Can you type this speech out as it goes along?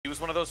was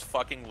one of those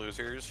fucking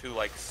losers who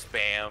like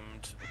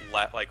spammed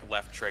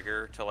left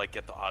trigger to like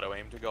get the auto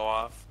aim to go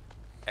off,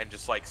 and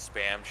just like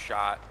spam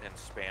shot and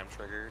spam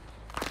triggered.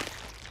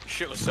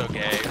 Shit was so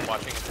gay.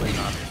 Watching him play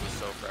zombies was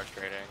so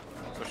frustrating,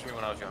 especially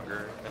when I was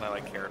younger and I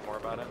like cared more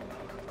about it.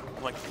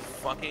 I'm like, you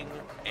fucking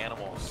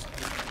animals,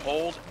 just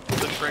hold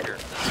the trigger.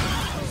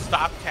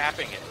 Stop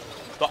tapping it.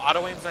 The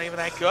auto aim's not even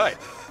that good.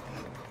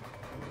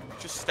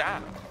 Just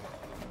stop.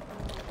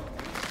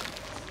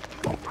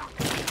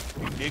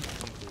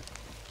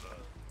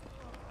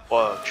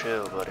 Whoa,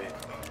 chill, buddy.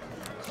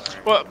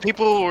 Well,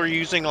 people were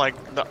using like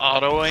the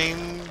auto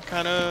aim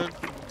kind of.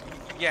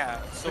 Yeah.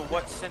 So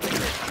what Syndicate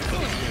used to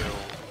do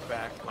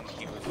back when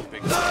he was a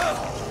big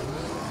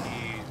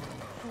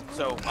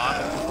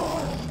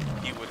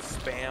he would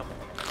spam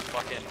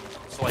fucking,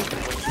 so like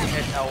when you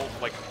hit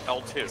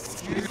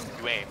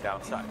L2, you aim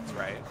down sights,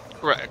 right?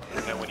 Right.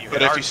 And then when you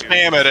But hit if you R2,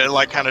 spam it, it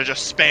like kind of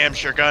just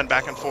spams your gun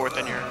back and forth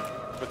in your.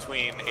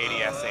 between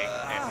ADSing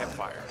and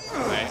hipfire,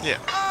 right? Yeah.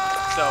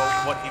 So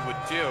what he would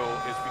do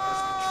is,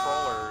 because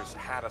controllers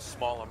had a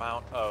small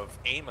amount of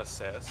aim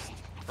assist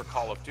for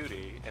Call of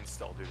Duty, and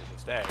still do to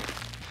this day,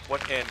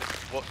 what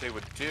they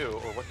would do,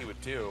 or what he would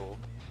do,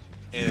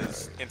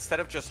 is instead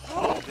of just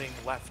holding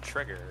left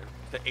trigger,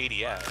 the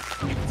ADS,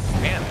 he would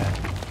spam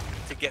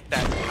it to get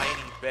that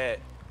tiny bit,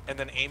 and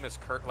then aim his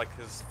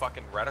his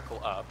fucking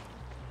reticle up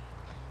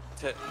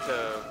to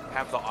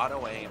have the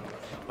auto aim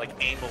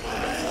aim a little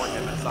bit more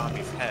in the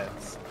zombies'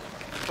 heads.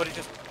 But it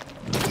just.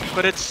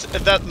 But it's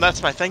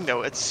that's my thing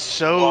though. It's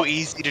so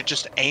easy to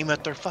just aim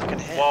at their fucking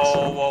heads.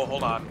 Whoa,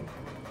 hold on.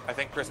 I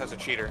think Chris has a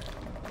cheater.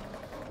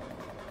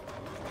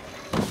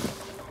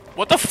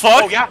 What the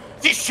fuck? Oh yeah,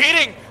 she's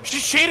cheating!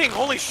 She's cheating!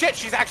 Holy shit,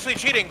 she's actually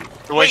cheating!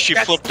 The way she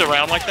flipped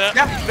around like that?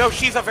 Yeah, no,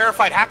 she's a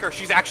verified hacker.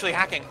 She's actually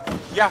hacking.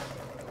 Yeah.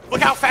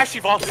 Look how fast she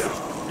vaults.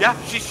 Yeah,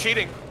 she's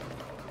cheating.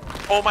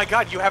 Oh my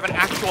god, you have an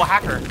actual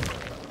hacker.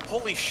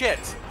 Holy shit.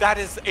 That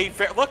is a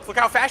look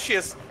how fast she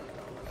is.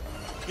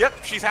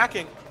 Yep, she's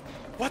hacking.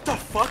 What the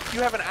fuck?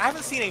 I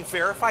haven't seen a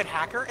verified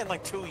hacker in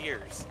like 2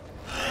 years.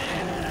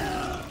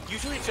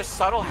 Usually it's just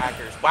subtle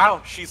hackers.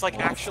 Wow, she's like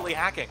actually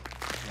hacking.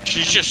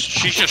 She's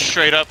just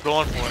straight up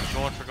going for it,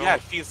 going for gold. Yeah,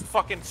 she's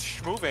fucking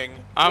schmoving.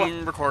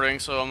 I'm recording,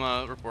 so I'm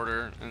a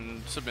reporter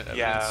and submit evidence.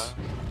 Yeah.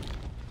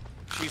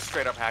 She's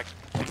straight up hacked.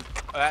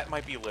 That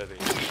might be Livy.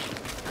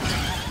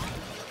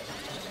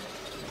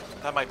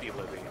 That might be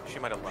Livy. She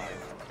might have lied.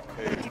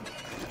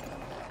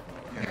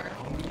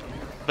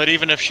 But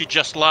even if she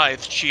just lied,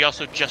 she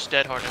also just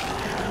dead-harded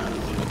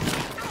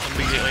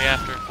immediately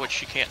after, which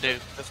she can't do.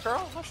 This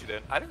girl? No, she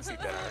didn't. I didn't see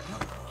dead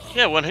hard.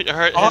 Yeah, when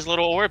his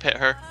little orb hit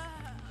her,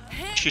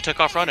 she took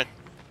off running.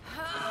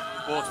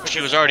 Well, she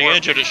was already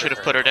injured. It should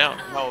have put her down.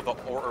 No, the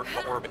orb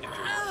injured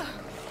her.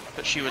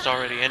 But she was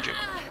already injured.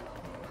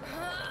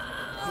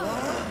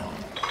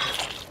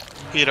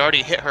 He had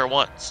already hit her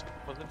once.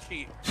 Wasn't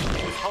she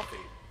was healthy?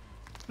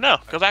 No,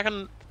 go back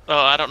and... Oh,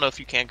 I don't know if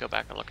you can go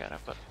back and look at it,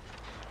 but...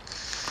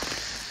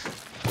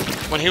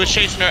 When he was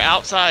chasing her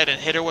outside and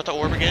hit her with the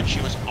orb again, she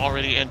was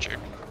already injured.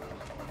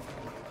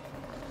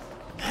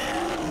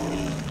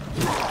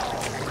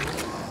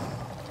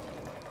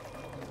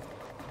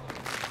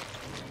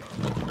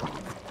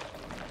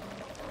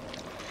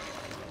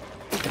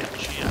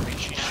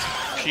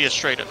 She is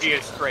straight up cheating. She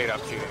is straight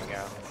up cheating,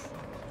 yeah.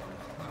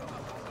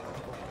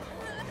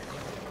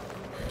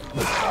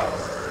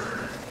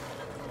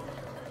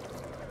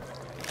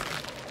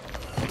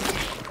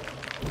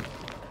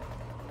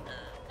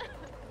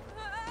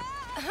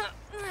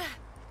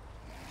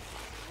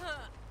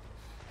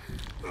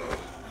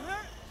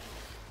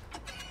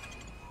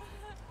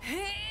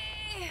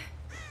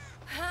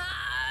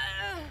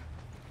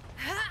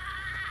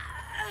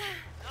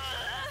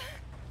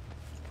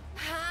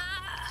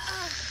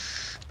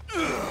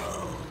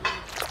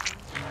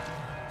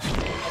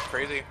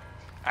 Crazy.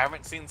 I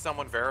haven't seen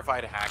someone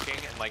verified hacking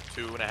in like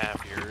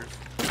 2.5 years.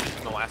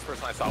 And the last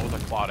person I saw was a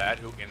Claudette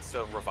who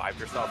insta-revived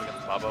herself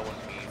against Bubba when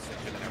he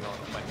and everyone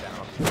went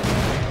down.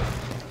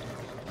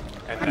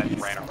 And then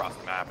ran across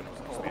the map and was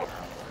in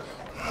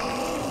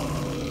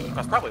speed.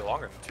 That's probably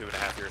longer than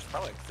 2.5 years,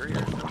 probably like 3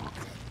 years.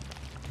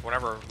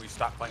 Whenever we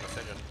stopped playing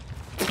Ascension.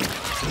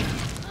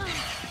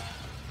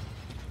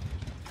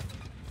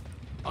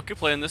 I'll keep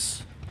playing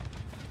this.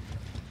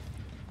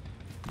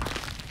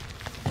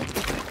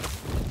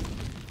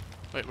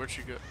 Wait, where'd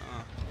she go?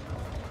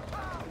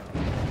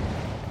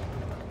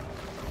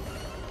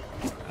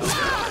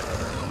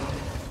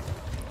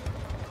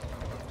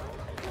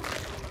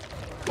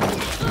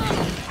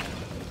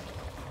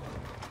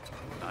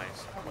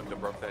 Nice. I wouldn't have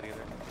broke that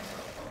either.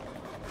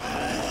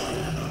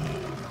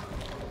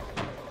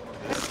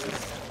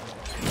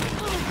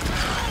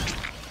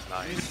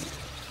 Nice.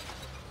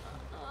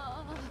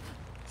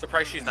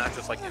 Surprised she's not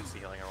just like insta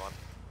healing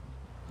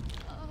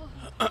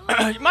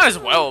everyone. You might as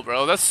well,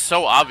 bro. That's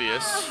so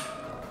obvious.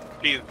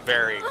 She's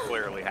very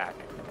clearly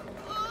hacking.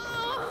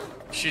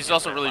 She's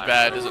also really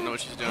bad, doesn't know what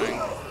she's doing.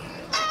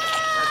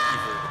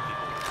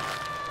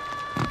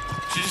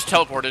 She just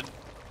teleported.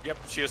 Yep,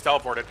 she was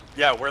teleported.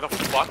 Yeah, where the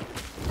fuck?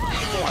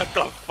 What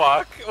the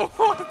fuck?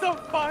 What the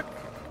fuck?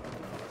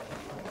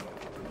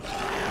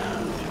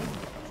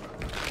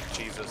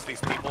 Jesus,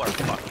 these people are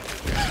fucking.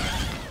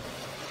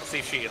 Let's see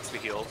if she hits the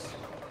heals.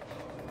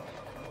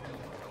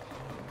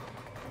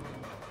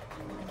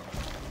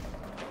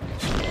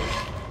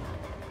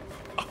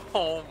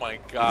 Oh my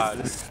god,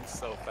 this is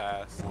so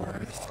fast.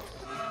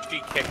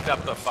 She kicked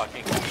up the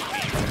fucking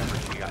speed whenever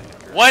she got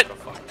injured. What?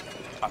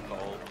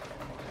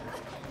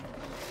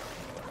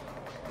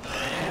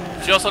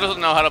 She also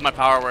doesn't know how my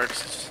power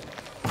works.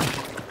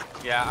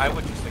 Yeah, I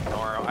would just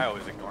ignore. I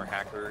always ignore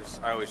hackers.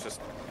 I always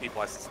just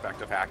people I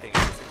suspect of hacking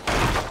and just ignore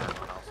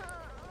everyone else.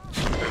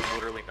 There's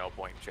literally no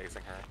point in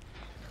chasing her.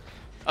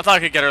 I thought I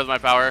could get her with my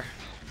power.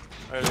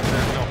 There's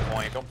no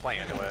point. Don't play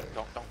into it.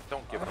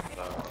 Don't give them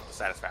the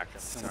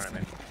satisfaction. You know what I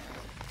mean?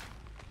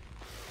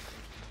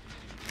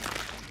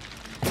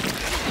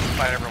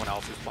 Fight everyone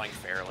else who's playing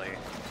fairly.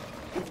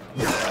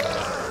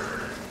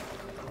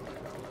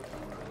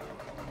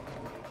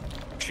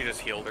 She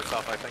just healed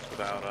herself, I think,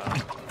 without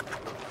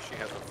she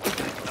has a.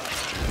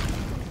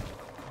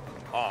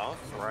 Oh,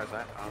 so where is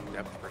that?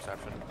 Depth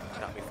perception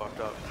got me fucked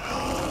up.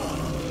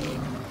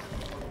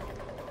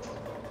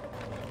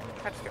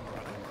 I just kept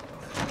running.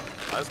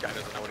 Oh, this guy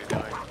doesn't know what he's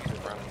doing. He's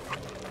just running.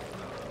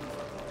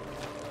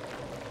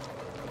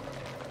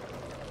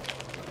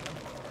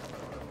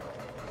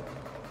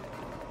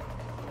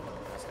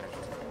 This guy's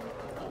just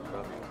pulled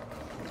up.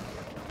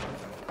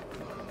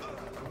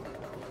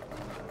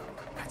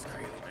 That's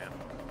crazy, man.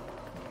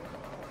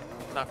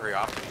 Not very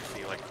often you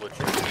see, like,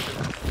 legit.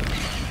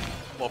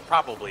 Well,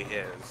 probably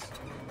is.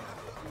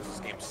 This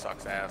game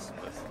sucks ass.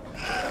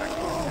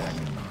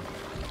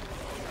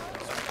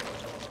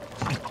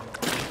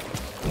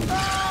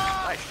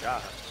 Nice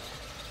shot.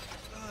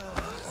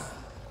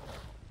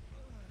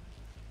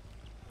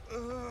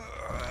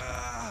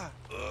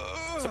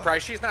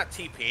 Surprised she's not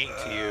TPing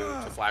to you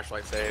to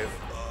flashlight save.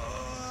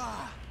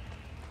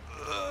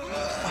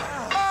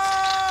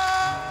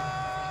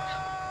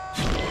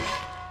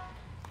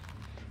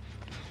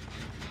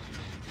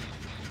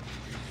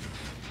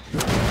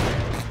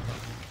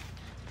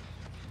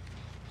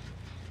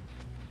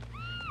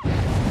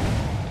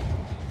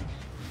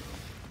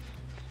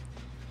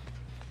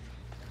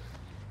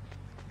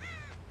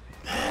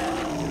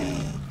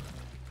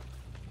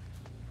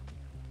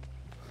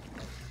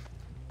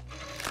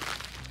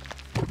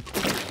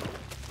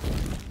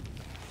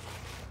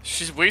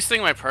 She's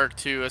wasting my perk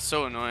too. It's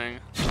so annoying.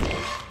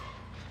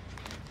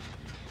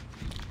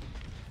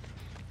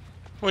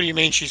 What do you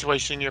mean she's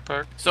wasting your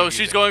perk? So if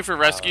she's going for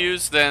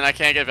rescues, then I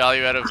can't get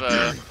value out of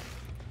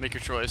make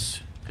your choice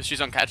because she's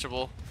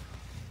uncatchable.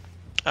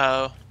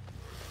 Oh.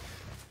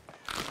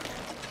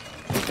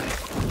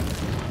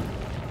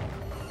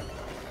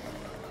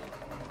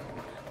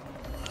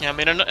 Yeah, I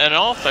mean, in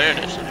all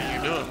fairness, I mean,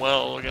 you're doing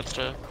well against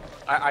a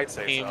I'd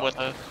say team so. with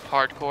a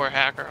hardcore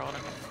hacker on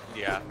it.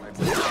 Yeah, I'd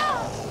say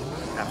so.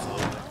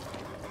 Absolutely.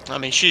 I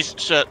mean,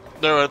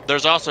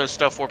 there's also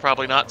stuff we're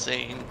probably not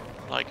seeing.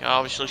 Like,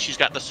 obviously, she's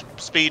got the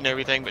speed and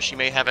everything, but she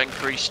may have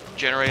increased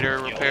generator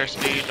repair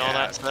speed and all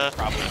that stuff.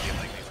 Probably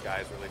healing these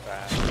guys really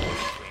fast.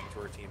 Being to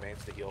her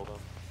teammates to heal them.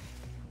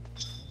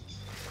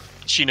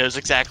 She knows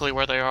exactly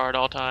where they are at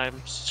all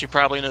times. She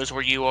probably knows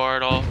where you are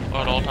at all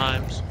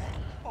times.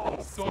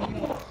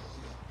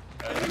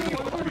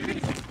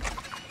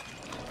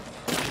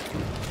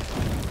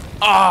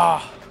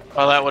 Ah!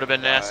 Oh, that would have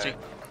been nasty.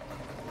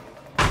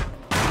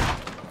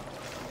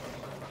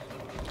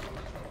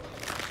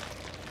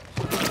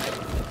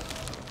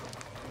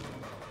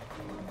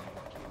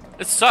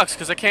 It sucks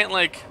because I can't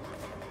like.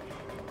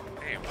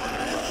 Damn.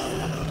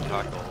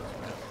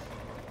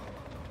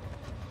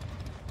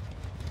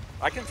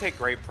 I can take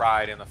great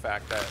pride in the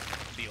fact that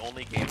the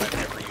only game I've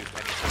ever used any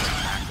sort of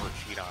hack or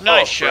cheat on.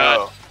 Nice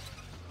shot.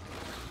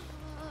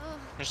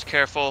 Just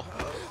careful.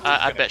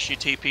 I bet she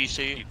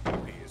TPC.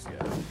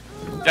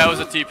 That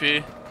was a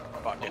TP.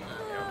 Fucking,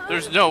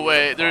 There's no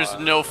way. There's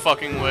no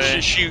fucking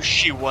way.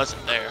 She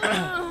wasn't there.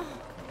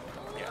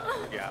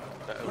 yeah.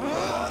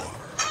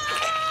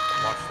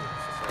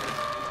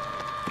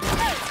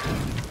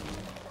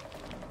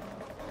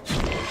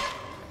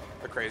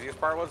 The craziest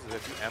part was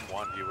if you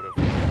M1, you would have.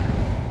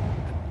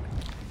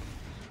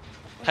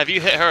 Have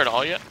you hit her at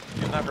all yet?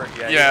 You never.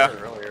 Yeah. You hit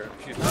her earlier.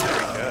 She's not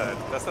very good.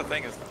 That's the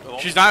thing is.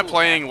 She's not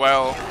playing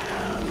well.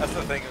 That's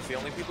the thing is the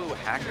only people who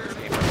hack this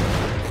game are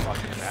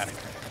fucking bad.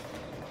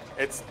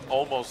 It's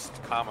almost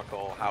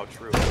comical how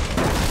true it is.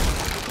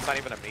 It's not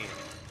even a meme.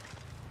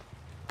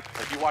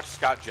 If you watch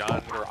Scott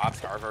Jund or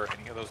Obstarva or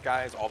any of those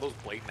guys, all those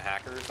blatant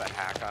hackers that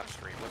hack on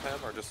stream with him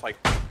are just like,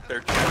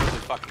 they're generally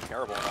fucking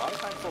terrible. And a lot of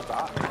times they'll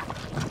die.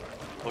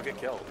 They'll get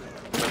killed.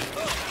 They're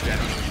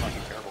generally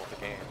fucking terrible at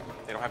the game.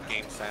 They don't have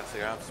game sense, they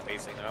don't have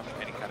spacing, they don't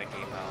have any kind of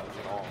game knowledge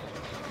at all.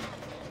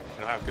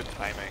 They don't have good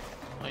timing.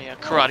 Oh yeah,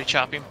 karate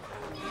chop him.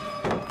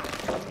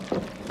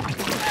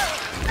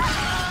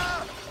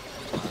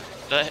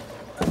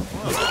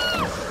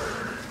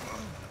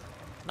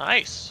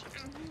 Nice.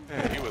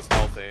 Yeah, he was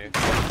healthy.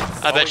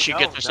 I bet she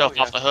gets herself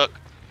off the hook.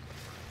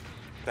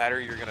 That or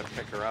you're gonna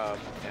pick her up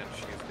and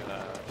she's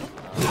gonna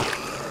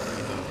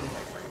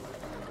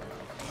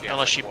can't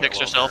Unless like, she boil picks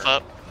herself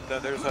over.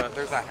 up.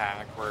 There's a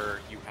hack where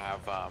you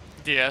have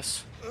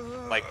DS.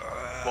 like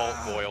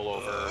boil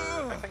over.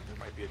 I think there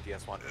might be a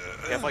DS one.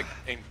 They have like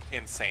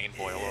insane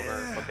boil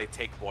over, but they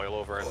take boil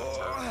over as a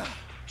term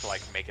to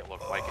like make it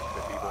look like it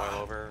could be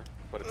boil over,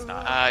 but it's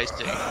not. I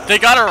see. They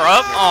got her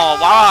up? Oh,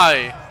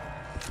 why?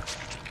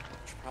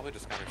 She probably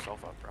just got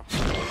herself up, bro.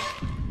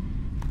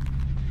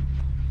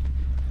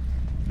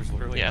 There's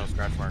literally no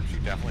scratch mark. She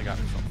definitely got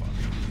herself up.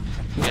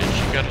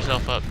 Yeah, she got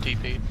herself up,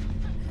 TP.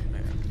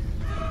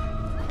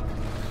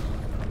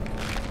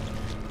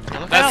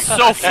 That's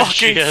so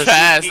fucking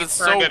fast. That's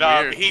so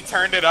weird. He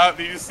turned it up.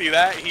 Did you see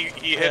that? He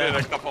hit it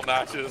a couple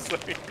notches.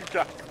 He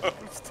got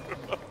close to him.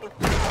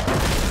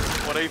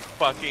 What a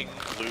fucking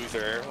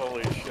loser.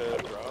 Holy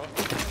shit, bro.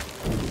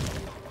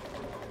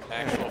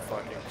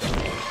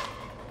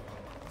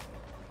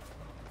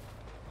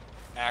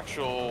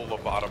 Actual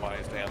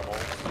lobotomized animal.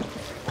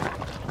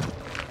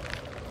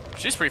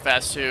 She's pretty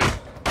fast too.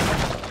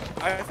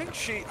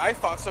 I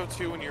thought so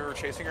too when you were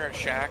chasing her at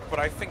Shack, but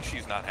I think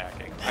she's not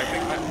hacking.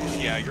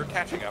 Yeah, you're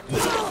catching up to her,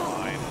 it's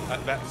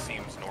fine. That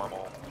seems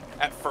normal.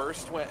 At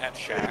first, when at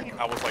Shack,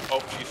 I was like,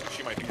 oh,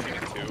 she might be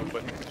cheating too,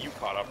 but you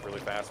caught up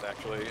really fast,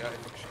 actually. I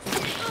think she's...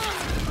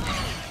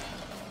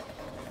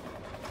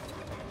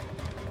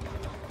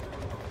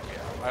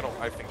 Yeah,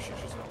 I think she's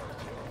just not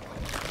too.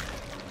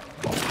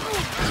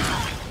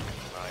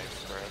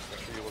 Nice, Chris.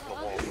 Make sure you look at the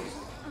wall.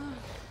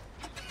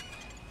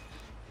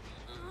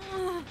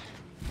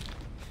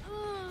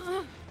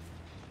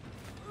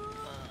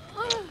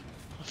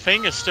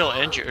 Fing is still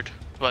injured,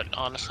 but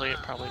honestly, it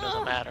probably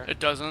doesn't matter. It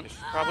doesn't. She's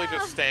probably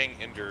just staying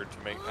injured to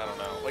make, I don't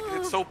know. Like,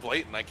 it's so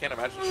blatant, I can't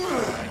imagine she's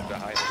trying to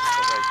hide it,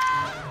 but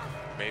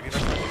like, maybe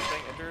that's why she's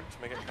staying injured,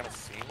 to make it kind of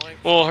seem like...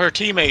 Well, her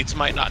teammates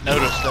might not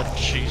notice that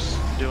she's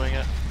doing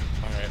it.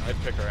 Alright, I'd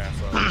pick her ass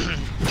up.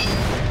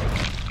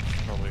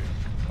 Probably.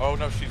 Oh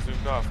no, she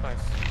zoomed off,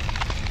 nice.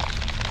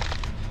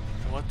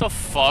 What the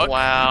fuck?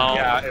 Wow.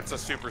 Yeah, it's a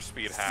super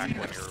speed hack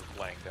when you're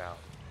laying down.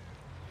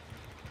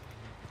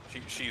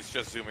 She's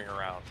just zooming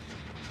around,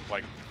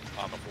 like,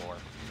 on the floor.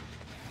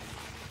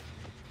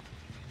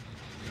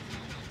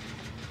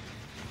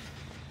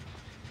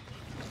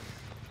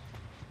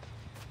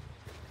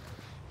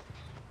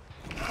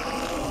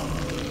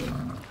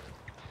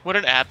 What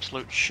an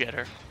absolute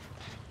shitter.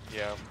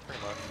 Yeah,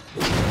 pretty much.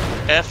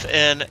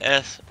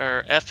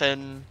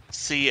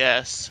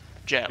 FNCS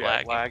jet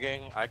lag.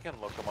 Lagging. I can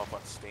look them up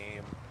on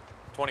Steam.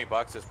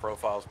 $20. His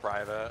profile's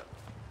private.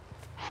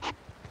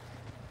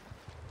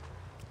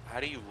 How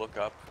do you look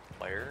up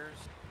players?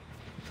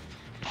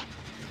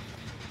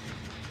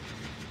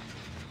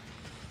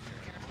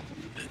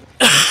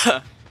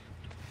 Let's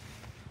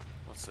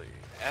see.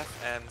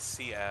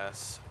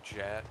 FNCS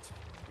jet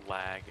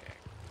lagging.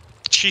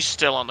 She's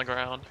still on the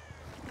ground.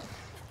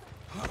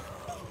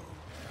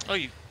 Oh,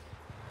 you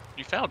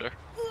found her.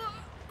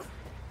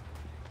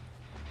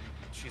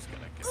 She's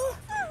gonna get off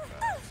really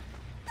fast.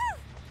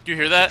 Do you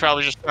hear that? She's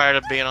probably just tired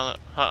of being on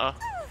the.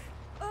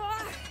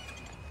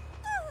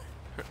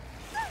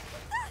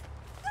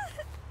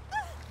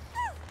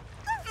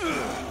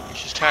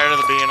 She's tired of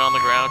being on the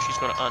ground. She's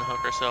gonna unhook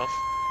herself.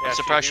 Yeah, I'm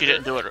surprised she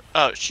didn't do it.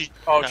 Oh, she.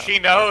 Oh, no. she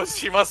knows.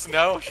 She must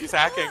know. She's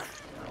hacking.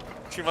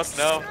 She must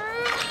know.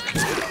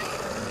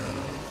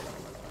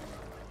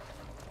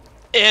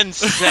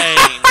 Insane.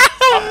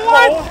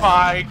 Oh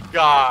my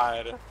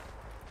god.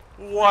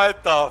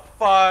 What the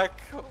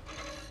fuck?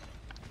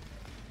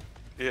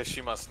 Yeah,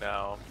 she must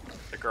know.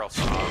 The girl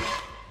saw.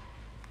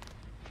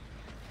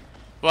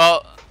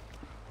 Well,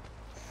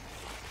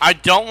 I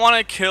don't want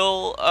to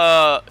kill.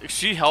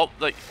 She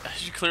helped. Like,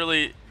 she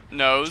clearly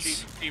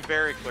knows. She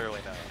very clearly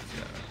knows.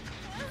 Yeah.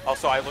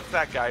 Also, I looked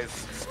that guy's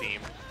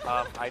Steam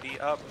ID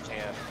up,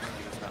 and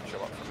he does not show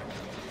up for me.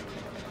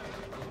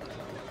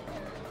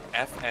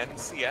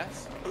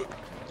 FNCS.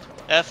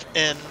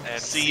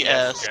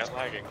 FNCS. Jet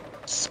lagging.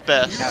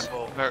 Spec.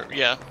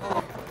 Yeah.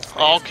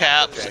 All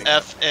caps. J.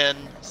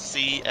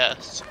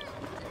 FNCS.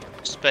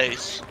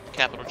 Space.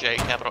 Capital J.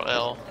 Capital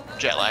L.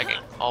 Jet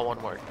lagging. All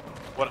one word.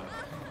 What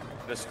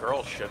this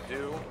girl should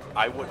do,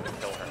 I wouldn't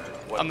kill her.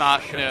 What I'm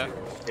not, she should yeah.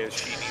 do is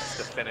she needs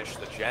to finish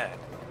the gen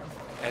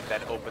and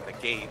then open the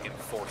gate and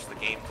force the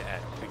game to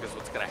end. Because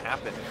what's going to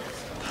happen is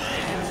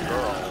this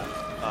girl.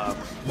 Oh,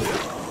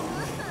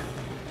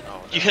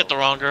 no. You hit the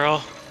wrong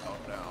girl. Oh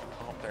no!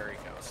 Oh, there he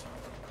goes.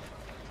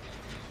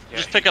 Yeah,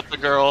 Just pick up the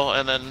girl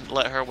and then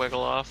let her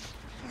wiggle off.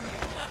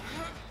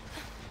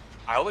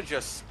 I would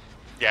just.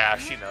 Yeah,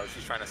 she knows.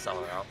 She's trying to sell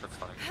her out. That's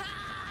fine.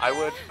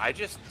 I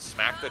just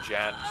smack the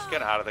gen. Just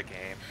get out of the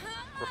game.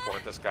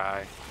 Report this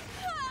guy.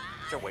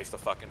 It's a waste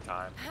of fucking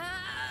time.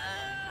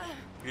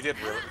 You did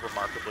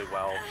remarkably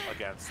well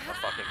against a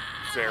fucking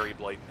very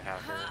blatant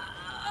hacker.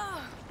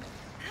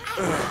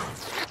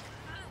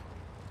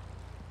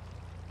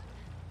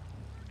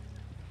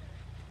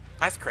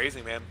 That's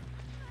crazy, man.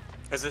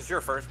 Is this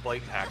your first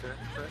blatant hacker,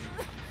 Chris?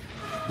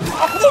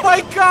 Oh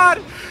my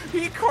god!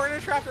 He corner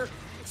trapped her.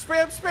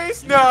 Spam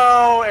space?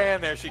 No!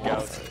 And there she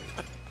goes.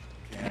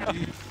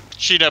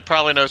 She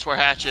probably knows where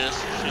Hatch is.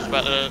 She's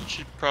about to.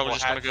 She's probably Well,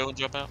 just gonna Hatch- go and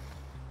jump out.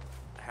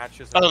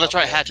 Hatches. Oh, that's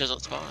right. Hatch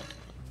isn't spawned.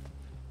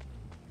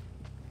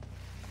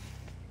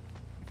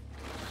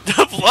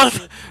 The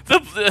blood.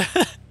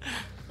 The.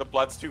 The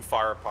blood's too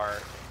far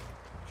apart.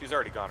 She's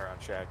already gone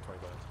around Shag 20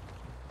 bucks.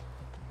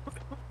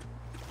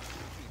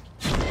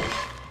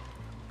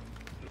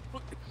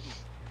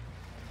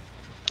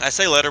 I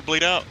say let her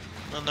bleed out,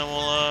 and then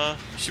we'll.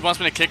 She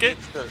wants me to kick it.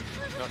 No,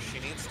 she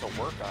needs to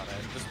work on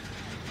it.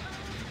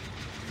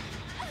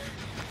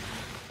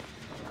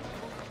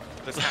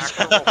 This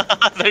hacker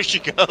will... There she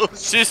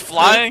goes. She's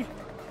flying.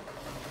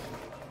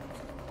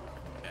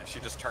 Yeah,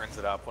 she just turns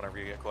it up whenever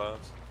you get close.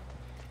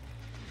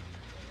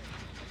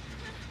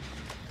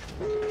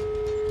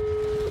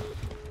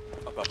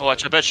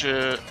 Watch, I bet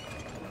you.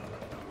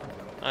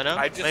 I know.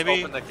 I just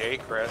maybe opened the gate,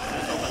 Chris.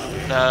 Just opened the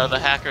gate. no, the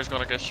hacker's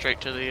gonna go straight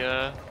to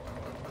the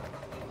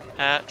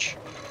hatch.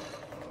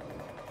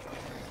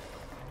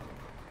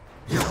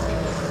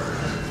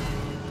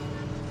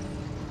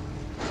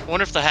 I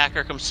wonder if the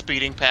hacker comes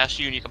speeding past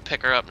you and you can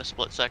pick her up in a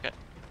split second.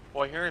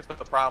 Well, here's the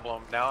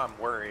problem. Now I'm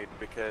worried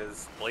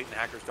because blatant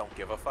hackers don't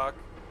give a fuck,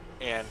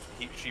 and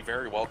she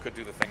very well could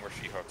do the thing where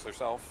she hooks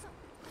herself.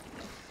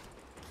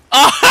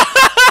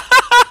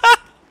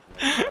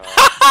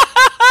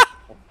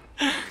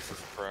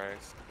 Jesus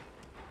Christ.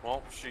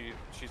 Well,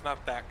 she's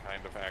not that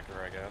kind of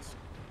hacker, I guess.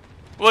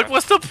 Like,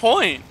 what's the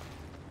point?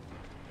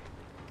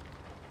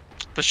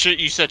 But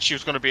you said she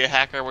was going to be a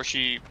hacker where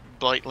she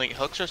blatantly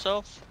hooks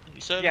herself? You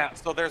said? Yeah,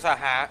 so there's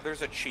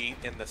a cheat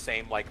in the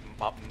same like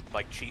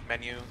cheat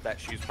menu that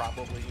she's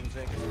probably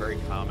using. It's a very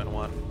common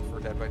one for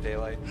Dead by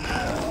Daylight,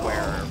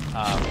 where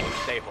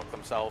they hook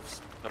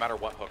themselves. No matter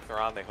what hook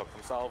they're on, they hook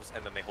themselves,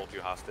 and then they hold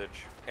you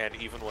hostage. And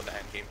even when the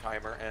end game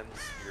timer ends,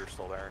 you're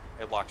still there.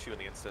 It locks you in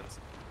the instance.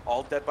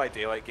 All Dead by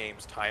Daylight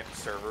games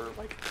server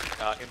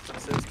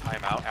instances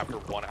time out after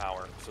 1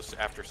 hour, so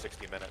after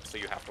 60 minutes. So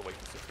you have to wait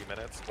for 60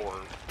 minutes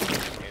or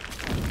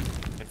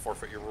and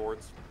forfeit your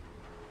rewards.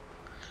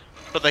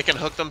 But they can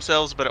hook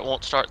themselves, but it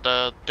won't start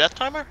the death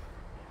timer?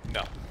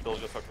 No, they'll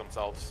just hook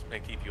themselves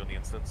and keep you in the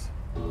instance.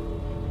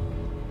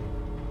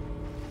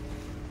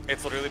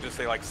 It's literally just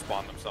they like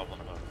spawn themselves on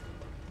the hook.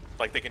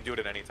 Like they can do it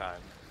at any time.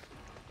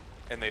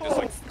 And they just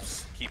like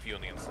keep you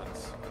in the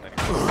instance. And then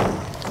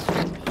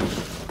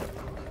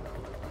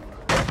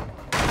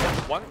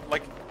one,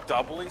 like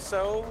doubly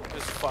so,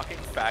 is fucking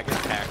faggot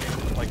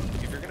hacking. Like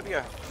if you're gonna be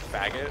a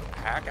faggot,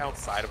 hack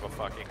outside of a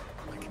fucking,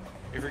 like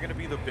if you're gonna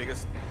be the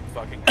biggest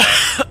fucking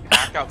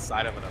hack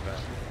outside of an event.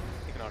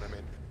 You know what I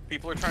mean?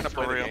 People are trying to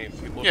play the game.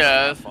 People are trying to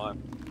have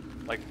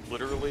fun. Like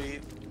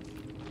literally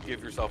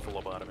give yourself a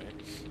lobotomy.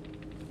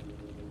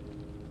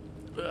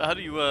 How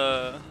do you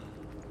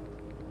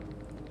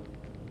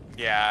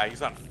Yeah,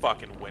 he's on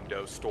fucking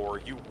Windows Store.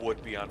 You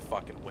would be on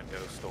fucking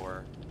Windows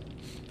Store.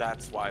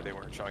 That's why they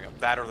weren't showing up.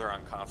 That or they're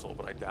on console,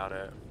 but I doubt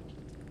it.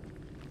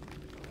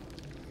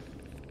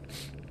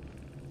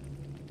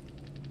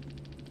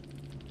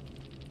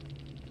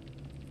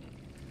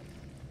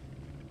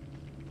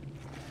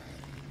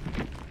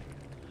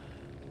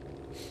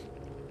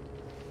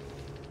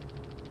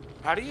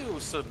 How do you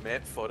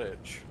submit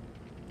footage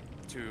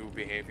to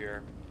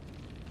behavior?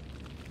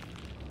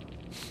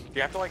 Do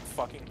you have to like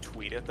fucking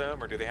tweet at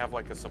them, or do they have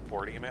like a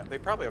support email? They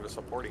probably have a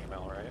support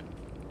email, right?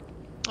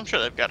 I'm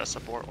sure they've got a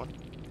support one.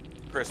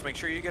 Chris, make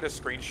sure you get a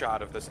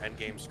screenshot of this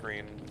endgame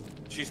screen.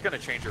 She's gonna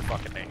change her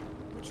fucking name,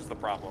 which is the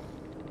problem.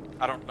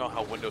 I don't know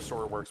how Windows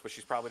Store works, but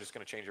she's probably just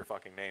gonna change her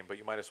fucking name, but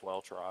you might as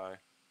well try.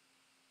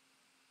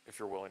 If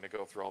you're willing to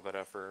go through all that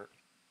effort.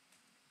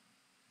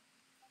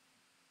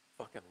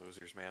 Fucking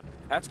losers, man.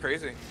 That's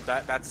crazy.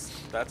 That's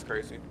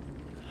crazy.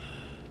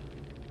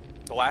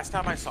 The last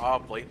time I saw a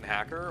blatant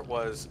hacker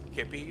was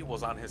Kippy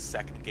was on his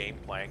second game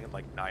playing in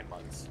like 9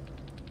 months.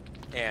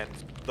 And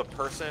the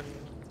person,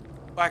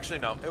 well, actually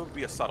no, it would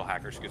be a subtle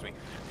hacker, excuse me.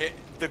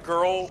 The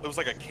girl, it was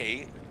like a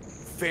Kate,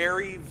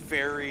 very,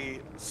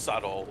 very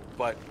subtle,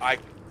 but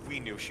we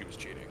knew she was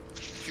cheating.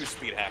 She was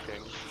speed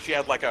hacking. She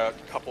had like a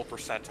couple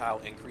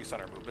percentile increase on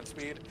her movement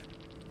speed.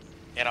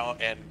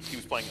 And he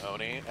was playing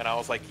Oni, and I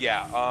was like,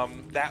 yeah,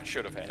 that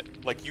should have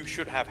hit. Like, you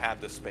should have had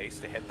the space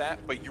to hit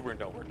that, but you were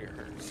nowhere near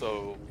her.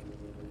 So,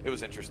 it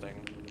was interesting.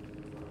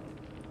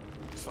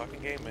 It's a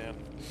fucking game, man.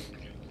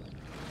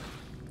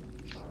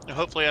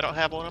 Hopefully I don't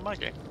have one in my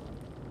game.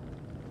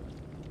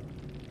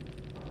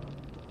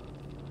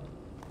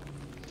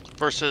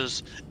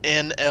 Versus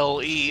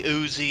NLE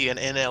Uzi and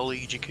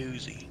NLE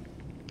Jacuzzi.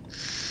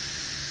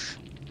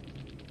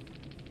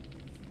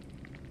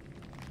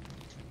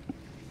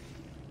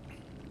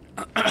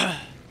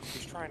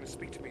 He's trying to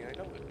speak to me, I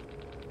know it.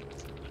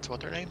 That's what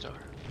their names are.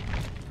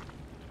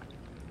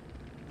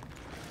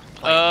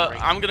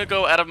 I'm gonna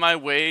go out of my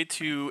way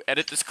to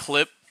edit this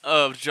clip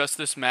of just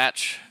this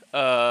match.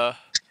 Let's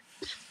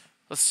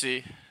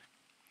see.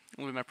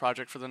 Will be my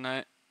project for the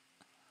night.